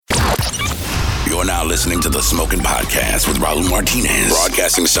You're now listening to the Smoking Potcast with Raul Martinez.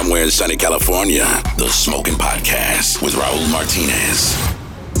 Broadcasting somewhere in sunny California. The Smoking Potcast with Raul Martinez.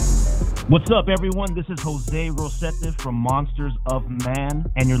 What's up, everyone? This is Jose Rosete from Monsters of Man,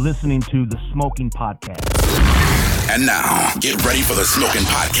 and you're listening to the Smoking Potcast. And now, get ready for the Smoking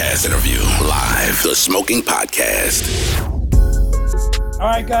Potcast interview. Live, the Smoking Potcast. All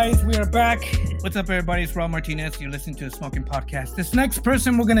right, guys, we are back. What's up, everybody? It's Raul Martinez. You're listening to the Smoking Potcast. This next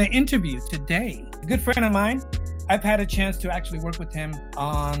person we're going to interview today, a good friend of mine. I've had a chance to actually work with him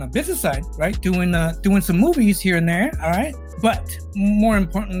on a business side, right? Doing some movies here and there, all right? But more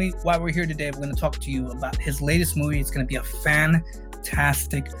importantly, while we're here today, we're going to talk to you about his latest movie. It's going to be a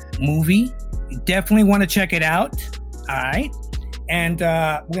fantastic movie. You definitely want to check it out, all right? And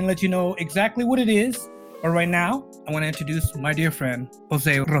we're going to let you know exactly what it is. But right now, I want to introduce my dear friend,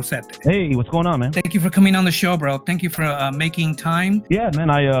 Jose Rosete. Hey, what's going on, man? Thank you for coming on the show, bro. Thank you for making time. Yeah, man,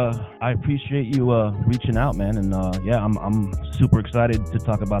 I appreciate you reaching out, man. And I'm super excited to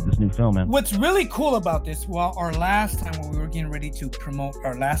talk about this new film, man. What's really cool about this, well, our last time when we were getting ready to promote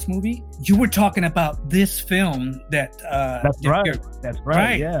our last movie, you were talking about this film that... That's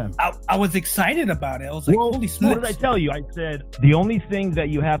right, yeah. I was excited about it. I was like, holy smokes. What did I tell you? I said, the only thing that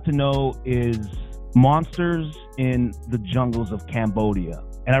you have to know is... monsters in the jungles of Cambodia.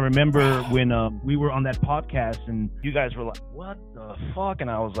 And I remember when we were on that podcast and you guys were like, what the fuck? And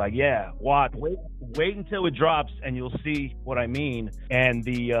I was like, yeah, wait until it drops and you'll see what I mean. And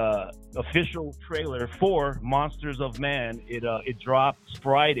the official trailer for Monsters of Man, it dropped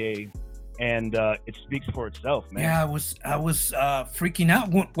Friday. And it speaks for itself, man. Yeah, I was freaking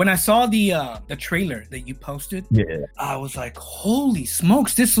out when I saw the trailer that you posted. Yeah, I was like, "Holy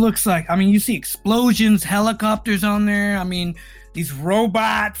smokes! This looks like." I mean, you see explosions, helicopters on there. I mean, these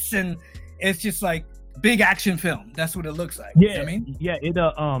robots, and it's just like big action film. That's what it looks like. Yeah, you know what I mean? Yeah.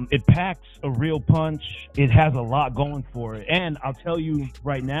 It packs a real punch. It has a lot going for it, and I'll tell you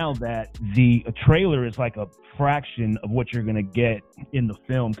right now that the trailer is like a fraction of what you're gonna get in the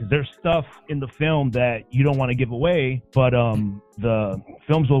film, because there's stuff in the film that you don't want to give away, but the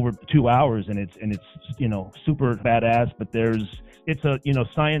film's over 2 hours and it's super badass, but it's a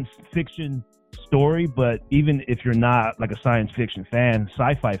science fiction story, but even if you're not like a science fiction fan,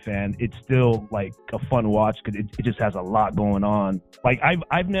 sci-fi fan, it's still like a fun watch because it just has a lot going on. Like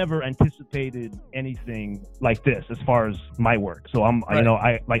I've never anticipated anything like this as far as my work, so I'm right.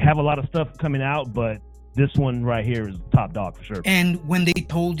 I like have a lot of stuff coming out, but this one right here is top dog for sure. And when they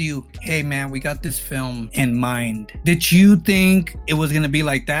told you, hey man, we got this film in mind, did you think it was going to be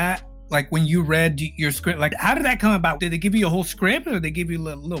like that? Like when you read your script, like how did that come about? Did they give you a whole script, or they give you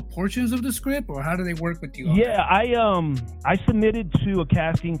little portions of the script, or how do they work with you? Yeah, I submitted to a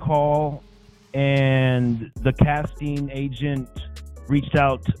casting call, and the casting agent reached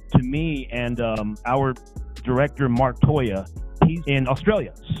out to me, and our director, Mark Toya, he's in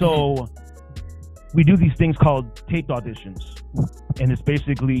Australia. So we do these things called taped auditions. And it's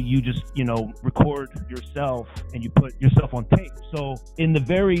basically you just, record yourself and you put yourself on tape. So in the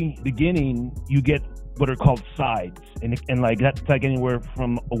very beginning, you get what are called sides. And like that's like anywhere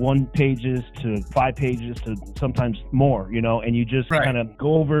from 1 pages to 5 pages to sometimes more, and you just kind of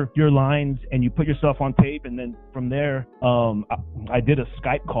go over your lines and you put yourself on tape. And then from there, I did a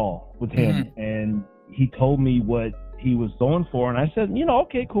Skype call with him and he told me what he was going for, and I said,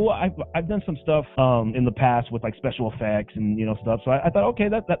 okay, cool. I've done some stuff in the past with like special effects and stuff. So I thought, okay,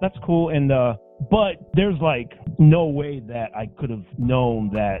 that's cool. And but there's like no way that I could have known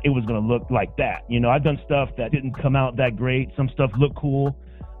that it was gonna look like that. I've done stuff that didn't come out that great. Some stuff looked cool.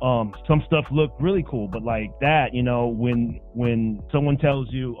 Some stuff looked really cool, but like that, when someone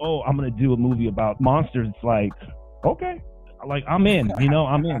tells you, oh, I'm gonna do a movie about monsters, it's like, okay, like I'm in.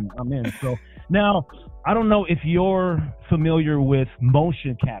 I'm in. So now, I don't know if you're familiar with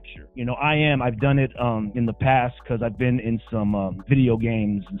motion capture. I am. I've done it in the past because I've been in some video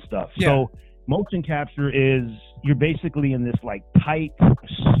games and stuff. Yeah. So motion capture is you're basically in this like tight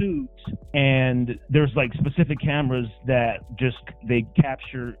suit, and there's like specific cameras that they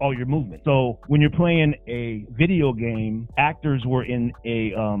capture all your movement. So when you're playing a video game, actors were in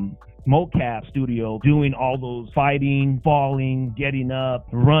a mocap studio doing all those fighting, falling, getting up,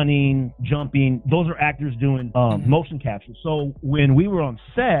 running, jumping. Those are actors doing motion capture. So when we were on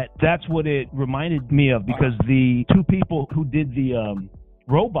set, that's what it reminded me of, because the 2 people who did the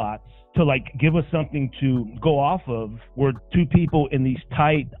robots to like give us something to go off of were 2 people in these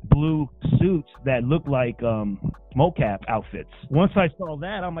tight blue suits that looked like mocap outfits. Once I saw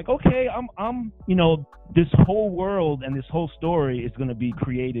that, I'm like, okay, I'm this whole world and this whole story is going to be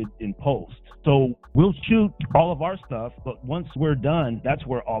created in post. So we'll shoot all of our stuff, but once we're done, that's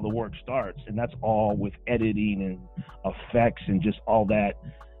where all the work starts, and that's all with editing and effects and just all that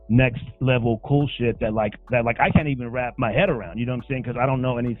next level cool shit that I can't even wrap my head around, you know what I'm saying? Because I don't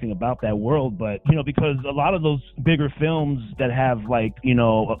know anything about that world, but because a lot of those bigger films that have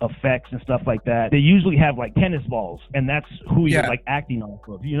effects and stuff like that, they usually have like tennis balls, and that's who you're like acting off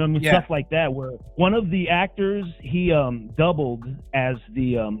of, you know what I mean? Stuff like that, where one of the actors, he doubled as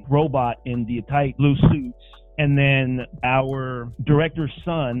the robot in the tight blue suits. And then our director's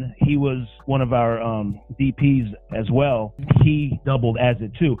son, he was one of our DPs as well. He doubled as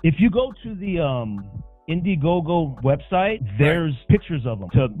it too. If you go to the Indiegogo website, there's pictures of them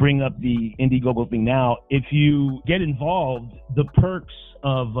to bring up the Indiegogo thing. Now, if you get involved, the perks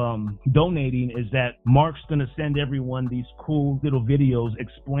of donating is that Mark's gonna send everyone these cool little videos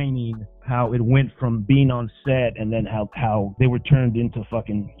explaining how it went from being on set and then how they were turned into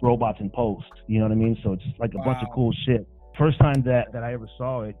fucking robots in post. You know what I mean? So it's like a bunch of cool shit. First time that I ever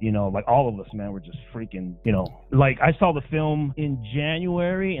saw it, like all of us, man, were just freaking, like I saw the film in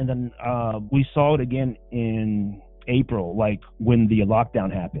January, and then we saw it again in April, like when the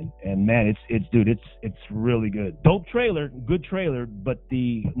lockdown happened. And man, it's really good. Dope trailer, good trailer, but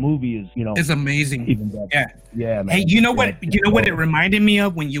the movie is, it's amazing. Even better. Yeah, man. Hey, you know what it reminded me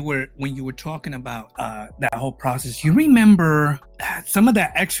of when you were talking about that whole process? You remember some of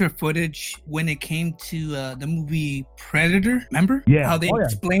that extra footage when it came to the movie Predator? Remember? Yeah. How they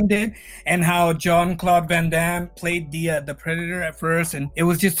explained it, and how Jean-Claude Van Damme played the Predator at first, and it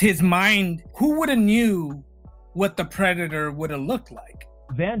was just his mind. Who would have knew what the Predator would have looked like?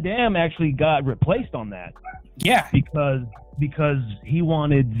 Van Damme actually got replaced on that. Yeah. Because he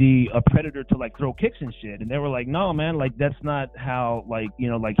wanted a Predator to like throw kicks and shit, and they were like, no man, like that's not how, like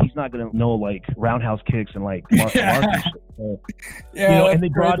he's not gonna know like roundhouse kicks and like martial arts and shit. So, and they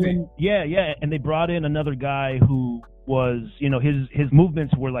brought and they brought in another guy who was, his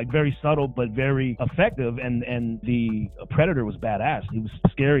movements were like very subtle but very effective, and the Predator was badass. He was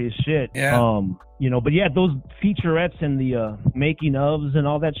scary as shit. But yeah, those featurettes and the making ofs and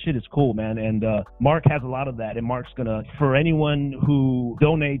all that shit is cool, man. And Mark has a lot of that, and Mark's gonna, for anyone who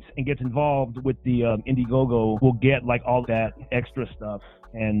donates and gets involved with the Indiegogo, will get like all that extra stuff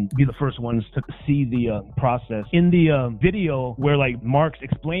and be the first ones to see the process. In the video where like Mark's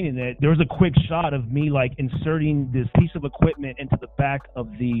explaining it, there was a quick shot of me like inserting this piece of equipment into the back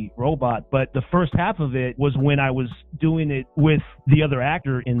of the robot, but the first half of it was when I was doing it with the other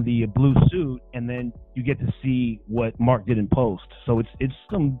actor in the blue suit, and then you get to see what Mark did in post. So it's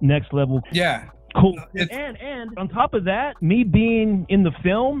some next level. Yeah. Cool. And on top of that, me being in the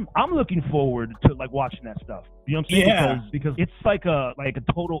film, I'm looking forward to like watching that stuff. You know what I'm saying? Yeah. Because it's like a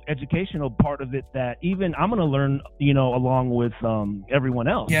total educational part of it that even I'm gonna learn, along with everyone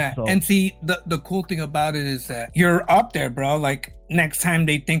else. Yeah. So. And see, the cool thing about it is that you're up there, bro. Like next time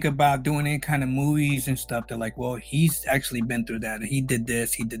they think about doing any kind of movies and stuff, they're like, well, he's actually been through that. He did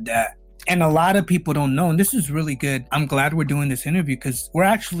this, he did that. And a lot of people don't know, and this is really good. I'm glad we're doing this interview because we're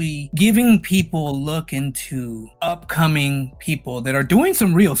actually giving people a look into upcoming people that are doing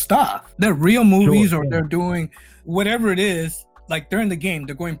some real stuff. They're real movies, or they're doing whatever it is. Like they're in the game,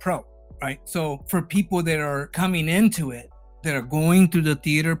 they're going pro, right? So for people that are coming into it, that are going through the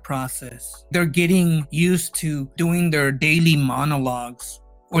theater process, they're getting used to doing their daily monologues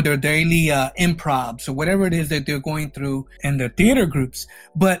or their daily improvs or whatever it is that they're going through in their theater groups.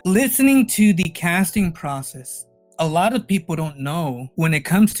 But listening to the casting process, a lot of people don't know when it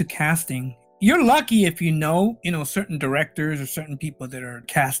comes to casting. You're lucky if you know certain directors or certain people that are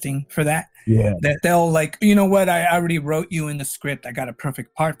casting for that. Yeah. That they'll like, you know what, I already wrote you in the script. I got a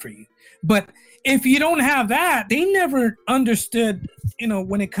perfect part for you. But if you don't have that, they never understood,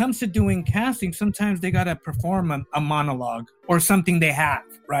 when it comes to doing casting, sometimes they got to perform a monologue or something they have,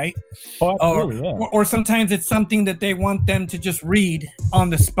 right? Oh, absolutely, or sometimes it's something that they want them to just read on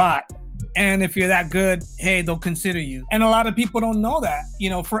the spot. And if you're that good, hey, they'll consider you. And a lot of people don't know that.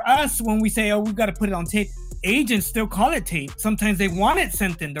 For us, when we say, oh, we've got to put it on tape, agents still call it tape. Sometimes they want it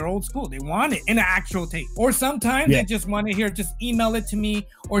sent in. They're old school. They want it in an actual tape. Or sometimes they just want to hear, just email it to me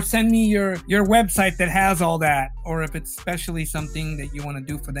or send me your website that has all that. Or if it's especially something that you want to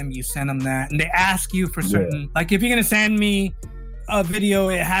do for them, you send them that. And they ask you for certain, like if you're going to send me a video,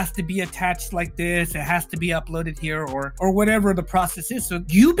 it has to be attached like this, it has to be uploaded here, or whatever the process is. So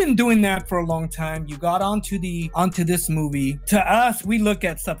you've been doing that for a long time. You got onto this movie. To us, we look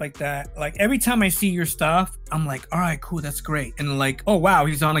at stuff like that. Like every time I see your stuff, I'm like, all right, cool, that's great. And like, oh wow,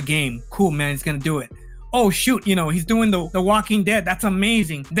 he's on a game. Cool, man, he's gonna do it. oh shoot, he's doing the Walking Dead. That's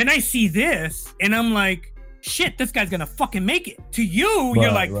amazing. Then I see this and I'm like, shit, this guy's gonna fucking make it. To you,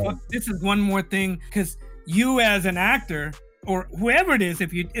 you're like, fuck, this is one more thing. Because you as an actor or whoever it is,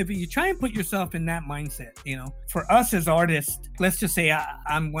 if you try and put yourself in that mindset, for us as artists, let's just say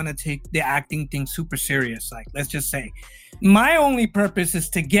I'm gonna take the acting thing super serious. Like, let's just say my only purpose is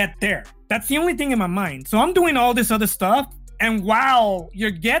to get there. That's the only thing in my mind. So I'm doing all this other stuff. And while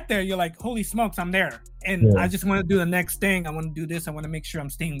you get there, you're like, holy smokes, I'm there. And I just want to do the next thing. I want to do this. I want to make sure I'm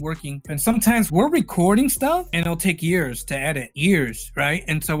staying working. And sometimes we're recording stuff and it'll take years to edit. Years, right?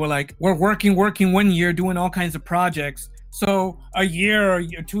 And so we're working 1 year, doing all kinds of projects. So a year or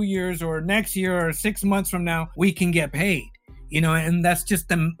 2 years or next year or 6 months from now, we can get paid. And that's just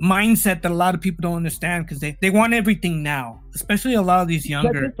the mindset that a lot of people don't understand because they want everything now, especially a lot of these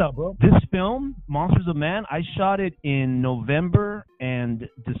younger. Check this out, bro. This film, Monsters of Man, I shot it in November and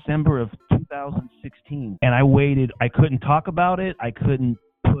December of 2016. And I waited. I couldn't talk about it. I couldn't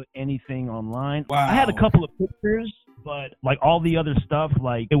put anything online. Wow. I had a couple of pictures, but like all the other stuff,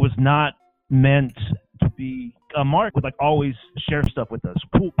 like it was not meant to be. Mark would always share stuff with us,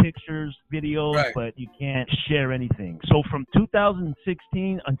 cool pictures, videos, right. But you can't share anything. So from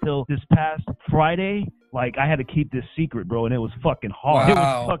 2016 until this past Friday, I had to keep this secret, bro, and it was fucking hard.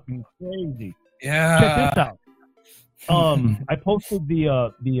 Wow. It was fucking crazy. Yeah. Check this out. I posted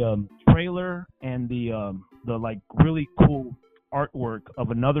the trailer and the really cool artwork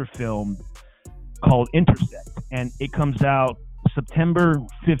of another film called Intersect, and it comes out September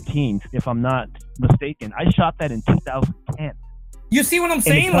 15th, if I'm not mistaken. I shot that in 2010. You see what I'm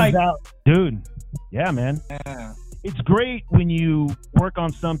saying? Dude, yeah, man. Yeah. It's great when you work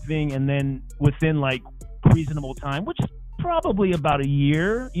on something and then within reasonable time, which is probably about a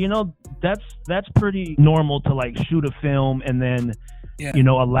year, that's pretty normal to shoot a film and then,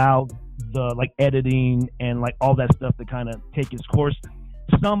 allow the editing and all that stuff to kind of take its course.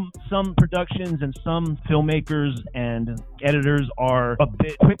 Some productions and some filmmakers and editors are a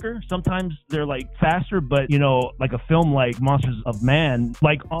bit quicker. Sometimes they're faster, but a film like Monsters of Man,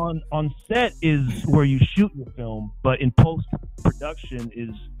 on set is where you shoot your film, but in post production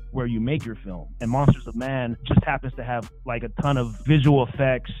is where you make your film. And Monsters of Man just happens to have a ton of visual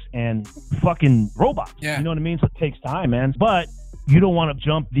effects and fucking robots. Yeah. You know what I mean? So it takes time, man. But you don't want to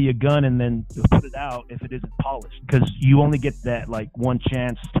jump the gun and then put it out if it isn't polished, because you only get that one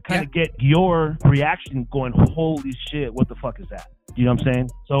chance to kind of get your reaction going, holy shit, what the fuck is that? You know what I'm saying?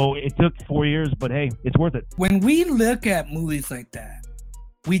 So it took 4 years, but hey, it's worth it. When we look at movies like that,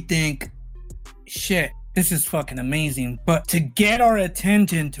 we think, shit, this is fucking amazing. But to get our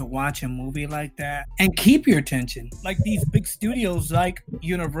attention to watch a movie like that and keep your attention, these big studios like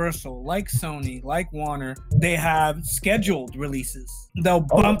Universal, like Sony, like Warner, they have scheduled releases. They'll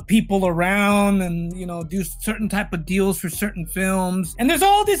bump people around and, do certain type of deals for certain films. And there's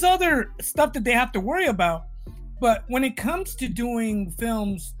all this other stuff that they have to worry about. But when it comes to doing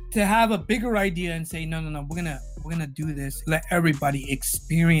films, to have a bigger idea and say, no, we're gonna do this, let everybody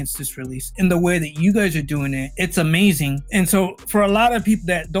experience this release in the way that you guys are doing it, it's amazing. And so for a lot of people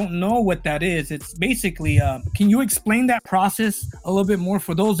that don't know what that is, it's basically, can you explain that process a little bit more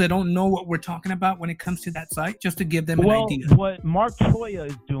for those that don't know what we're talking about when it comes to that site, just to give them an idea? What Mark Toya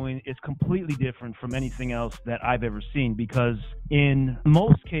is doing is completely different from anything else that I've ever seen, because in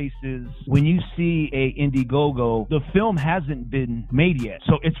most cases, when you see a Indiegogo, the film hasn't been made yet.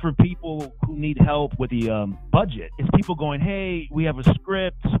 So it's for people who need help with the budget. It's people going, hey, we have a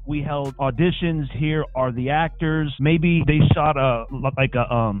script, we held auditions, here are the actors. Maybe they shot a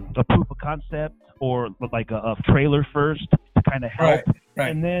proof of concept or a trailer first to kind of help. Right.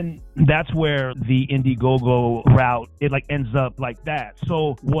 And then that's where the Indiegogo route, it ends up like that.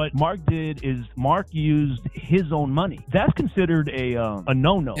 So what Mark did is Mark used his own money. That's considered a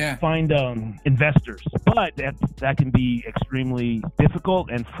no-no. Yeah. Find investors. But that can be extremely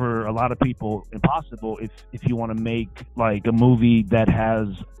difficult and for a lot of people impossible if you want to make a movie that has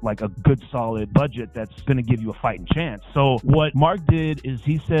a good solid budget that's going to give you a fighting chance. So what Mark did is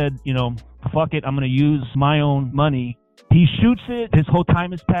he said, fuck it, I'm going to use my own money. He shoots it. His whole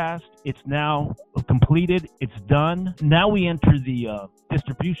time has passed. It's now completed. It's done. Now we enter the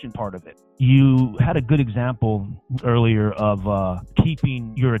distribution part of it. You had a good example earlier of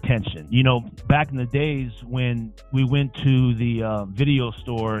keeping your attention. Back in the days when we went to the video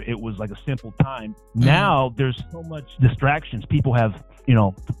store, it was a simple time. Now there's so much distractions. People have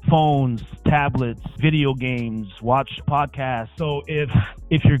phones, tablets, video games, watch podcasts. So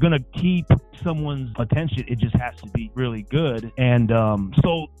if you're gonna keep someone's attention, it just has to be really good. And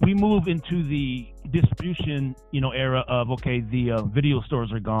so we move into the distribution, era of, okay, the video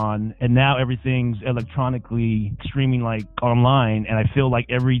stores are gone and now everything's electronically streaming like online. And I feel like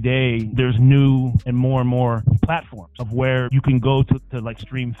every day there's new and more platforms of where you can go to like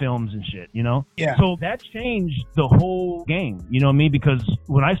stream films and shit, Yeah. So that changed the whole game, you know what I mean? Because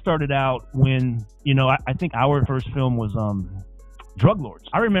when I started out, when, I think our first film was Drug Lords.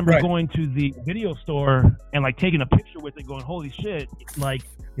 I remember going to the video store and like taking a picture with it going, holy shit, like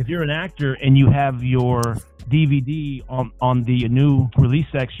if you're an actor and you have your DVD on the new release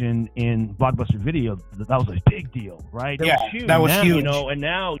section in Blockbuster Video, that was a big deal, right? That was huge. And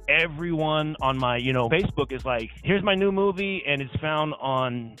now everyone on my, Facebook is like, here's my new movie and it's found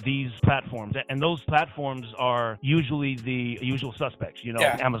on these platforms. And those platforms are usually the usual suspects,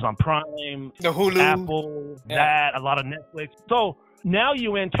 Amazon Prime, the Hulu, Apple, a lot of Netflix. So now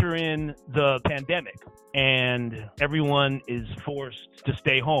you enter in the pandemic and everyone is forced to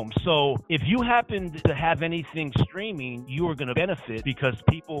stay home. So if you happen to have anything streaming, you are going to benefit because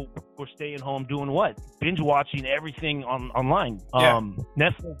people were staying home doing what? Binge watching everything online.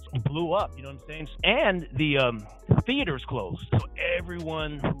 Netflix blew up, you know what I'm saying? And the theaters closed. So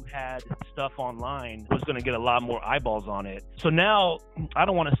everyone who had stuff online was going to get a lot more eyeballs on it. So now, I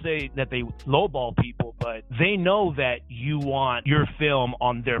don't want to say that they lowball people, but they know that you want your film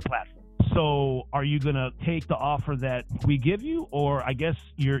on their platform. So are you going to take the offer that we give you, or I guess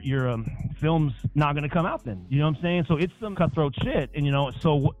your film's not going to come out then? You know what I'm saying? So it's some cutthroat shit. And,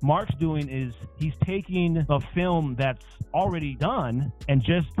 so what Mark's doing is he's taking a film that's already done and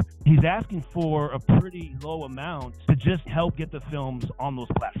he's asking for a pretty low amount to just help get the films on those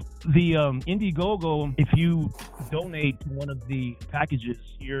platforms. The Indiegogo, if you donate to one of the packages,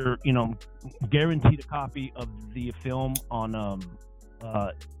 you're, guaranteed a copy of the film on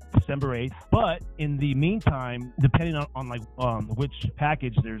December 8th. But in the meantime, depending on which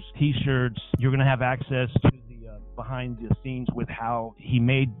package, there's t-shirts, you're going to have access to the behind the scenes with how he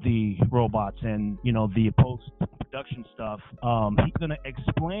made the robots and, the post-production stuff. He's going to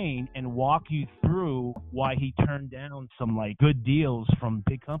explain and walk you through why he turned down some like good deals from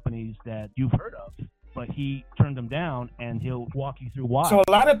big companies that you've heard of. But he turned them down, and he'll walk you through why. So a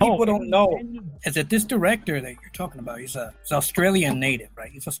lot of people don't know is that this director that you're talking about, he's Australian native,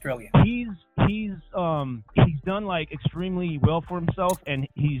 right? He's Australian. He's done like extremely well for himself, and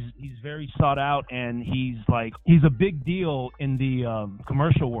he's very sought out, and he's a big deal in the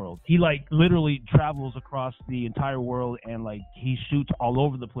commercial world. He like literally travels across the entire world, and like he shoots all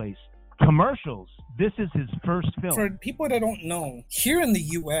over the place. Commercials. This is his first film. For people that don't know, here in the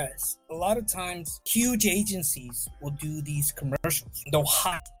U.S., a lot of times huge agencies will do these commercials. They'll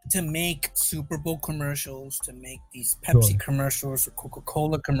hire to make Super Bowl commercials, to make these Pepsi commercials or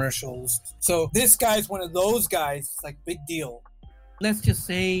Coca-Cola commercials. So this guy's one of those guys. It's like big deal. Let's just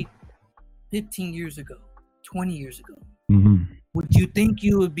say 15 years ago, 20 years ago. Mm-hmm. Would you think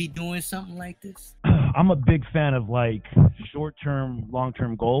you would be doing something like this? I'm a big fan of like short-term,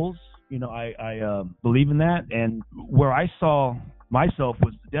 long-term goals. I believe in that. And where I saw myself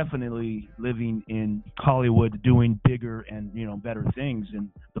was definitely living in Hollywood, doing bigger and, better things. And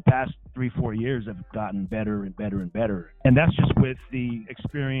the past 3-4 years have gotten better and better and better. And that's just with the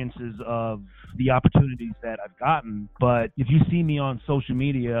experiences of the opportunities that I've gotten. But if you see me on social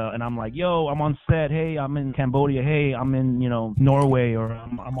media and I'm like, yo, I'm on set. Hey, I'm in Cambodia. Hey, I'm in, Norway, or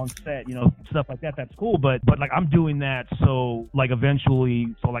I'm on set, stuff like that. That's cool. But like I'm doing that. So like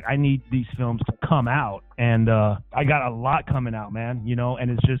eventually, I need these films to come out. And I got a lot coming out, man,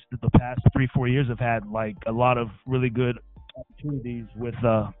 and it's just that the past 3-4 years I've had like a lot of really good opportunities with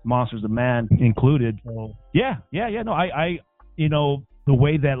Monsters of Man included. So no, I the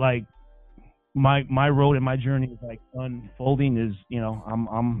way that like my road and my journey is like unfolding is, I'm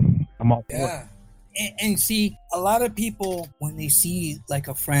all for it. And see, a lot of people, when they see like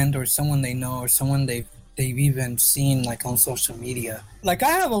a friend or someone they know or someone they've even seen like on social media. Like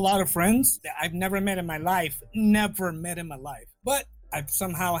I have a lot of friends that I've never met in my life, but I've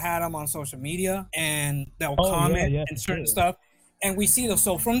somehow had them on social media and they'll comment and certain stuff. And we see those.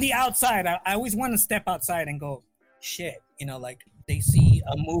 So from the outside, I always want to step outside and go, shit, like they see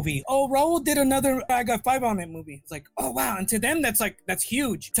a movie. Oh, Raul did another I Got 5 on It movie. It's like, oh, wow. And to them, that's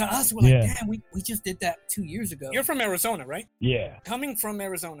huge. To us, we're like, damn, we just did that 2 years ago. You're from Arizona, right? Yeah. Coming from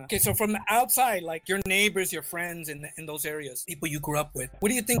Arizona. Okay, so from the outside, like your neighbors, your friends in those areas, people you grew up with, what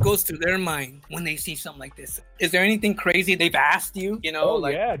do you think goes through their mind when they see something like this? Is there anything crazy they've asked you?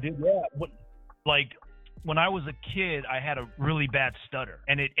 Yeah, dude, yeah. When I was a kid, I had a really bad stutter,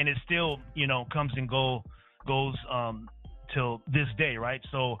 and it still, comes and goes till this day, right?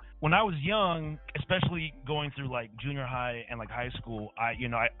 So when I was young, especially going through like junior high and like high school, I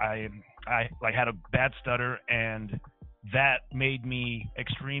like had a bad stutter, and that made me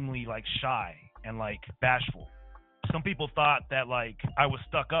extremely like shy and like bashful. Some people thought that like I was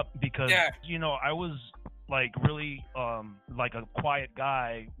stuck up because I was like really like a quiet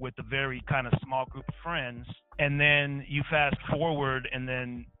guy with a very kind of small group of friends, and then you fast forward, and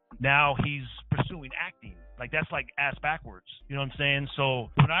then now he's pursuing acting. Like that's like ass backwards. You know what I'm saying? So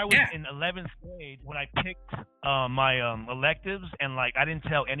when I was in 11th grade, when I picked my electives, and like I didn't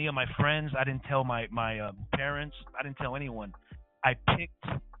tell any of my friends, I didn't tell my parents, I didn't tell anyone. I picked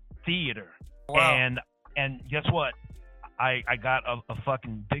theater. Wow. And guess what? I got a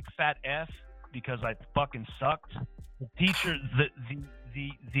fucking big fat F because I fucking sucked. The teacher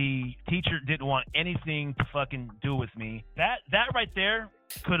the teacher didn't want anything to fucking do with me. That right there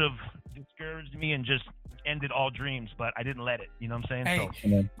could have discouraged me and just ended all dreams, but I didn't let it. You know what I'm saying?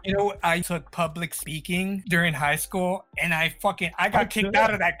 Hey, I took public speaking during high school, and I got kicked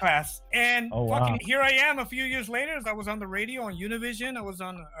out of that class. And here I am a few years later. I was on the radio on Univision. I was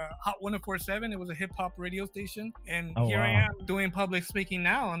on Hot 104.7. It was a hip hop radio station. And I am doing public speaking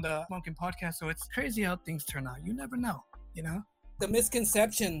now on the Smoking Podcast. So it's crazy how things turn out. You never know, you know? The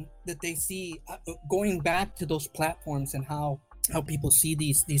misconception that they see going back to those platforms and how people see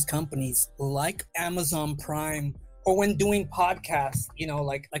these companies like Amazon Prime, or when doing podcasts,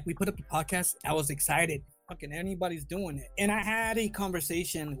 like we put up the podcast, I was excited. Fucking anybody's doing it. And I had a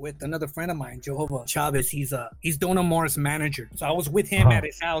conversation with another friend of mine, Jehovah Chavez. He's Dona Moore's manager. So I was with him at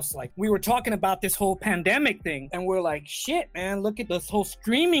his house. Like we were talking about this whole pandemic thing, and we're like, shit, man, look at this whole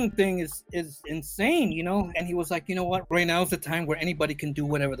streaming thing is insane, And he was like, you know what? Right now is the time where anybody can do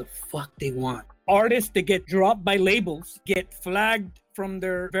whatever the fuck they want. Artists that get dropped by labels get flagged from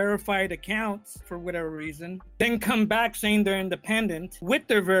their verified accounts for whatever reason, then come back saying they're independent with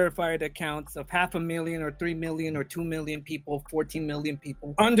their verified accounts of 500,000 or 3 million or 2 million people, 14 million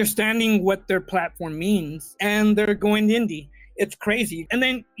people, understanding what their platform means, and they're going indie. It's crazy. And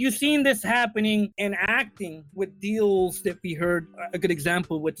then you've seen this happening in acting with deals that we heard. A good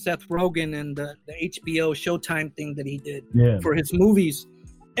example with Seth Rogen and the HBO Showtime thing that he did for his movies.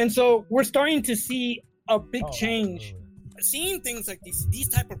 And so we're starting to see a big change. Absolutely. Seeing things like these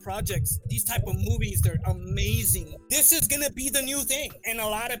type of projects, these type of movies, they're amazing. This is going to be the new thing. And a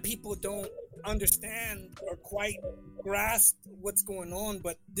lot of people don't understand or quite grasp what's going on,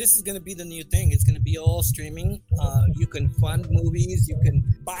 but this is going to be the new thing. It's going to be all streaming. You can fund movies. You can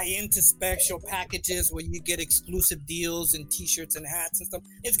buy into special packages where you get exclusive deals and t-shirts and hats and stuff.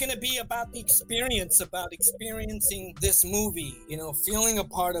 It's going to be about the experience, about experiencing this movie, feeling a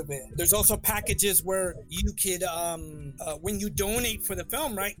part of it. There's also packages where you could, when you donate for the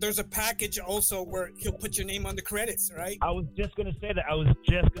film, right? There's a package also where he'll put your name on the credits, right? I was just going to say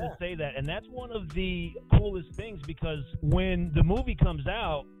that. And that's one of the coolest things, because when the movie comes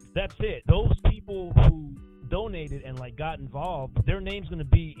out, that's it. Those people who donated and like got involved, their name's going to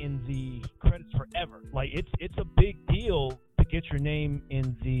be in the credits forever. Like it's a big deal to get your name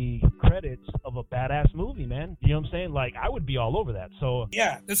in the credits of a badass movie, man. You know what I'm saying? Like I would be all over that. So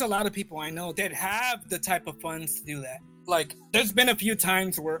yeah, there's a lot of people I know that have the type of funds to do that. Like there's been a few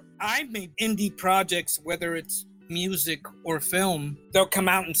times where I made indie projects, whether it's music or film, they'll come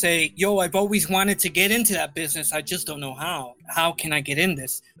out and say, yo, I've always wanted to get into that business. I just don't know how can I get in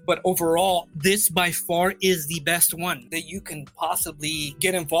this? But overall, this by far is the best one that you can possibly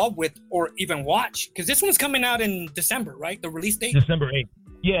get involved with or even watch, because this one's coming out in December, right? The release date? December 8th.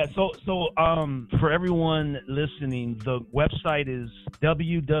 Yeah, so for everyone listening, the website is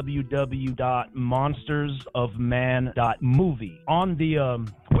www.monstersofman.movie. On the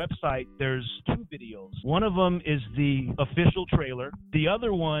website, there's 2 videos. One of them is the official trailer. The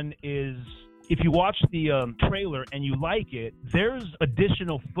other one is, if you watch the trailer and you like it, there's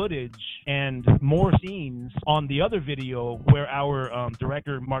additional footage and more scenes on the other video where our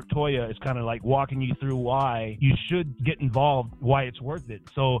director, Mark Toya, is kind of like walking you through why you should get involved, why it's worth it.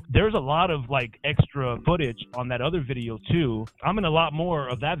 So there's a lot of like extra footage on that other video too. I'm in a lot more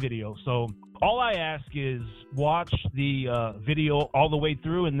of that video. So all I ask is watch the video all the way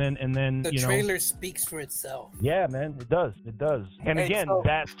through, and then the trailer speaks for itself. Yeah, man, it does. And again,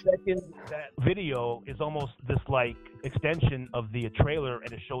 that video is almost this like extension of the trailer,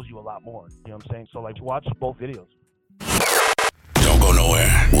 and it shows you a lot more. You know what I'm saying? So like, watch both videos. Don't go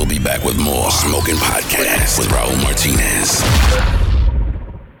nowhere. We'll be back with more Smoking Podcast with Raul Martinez.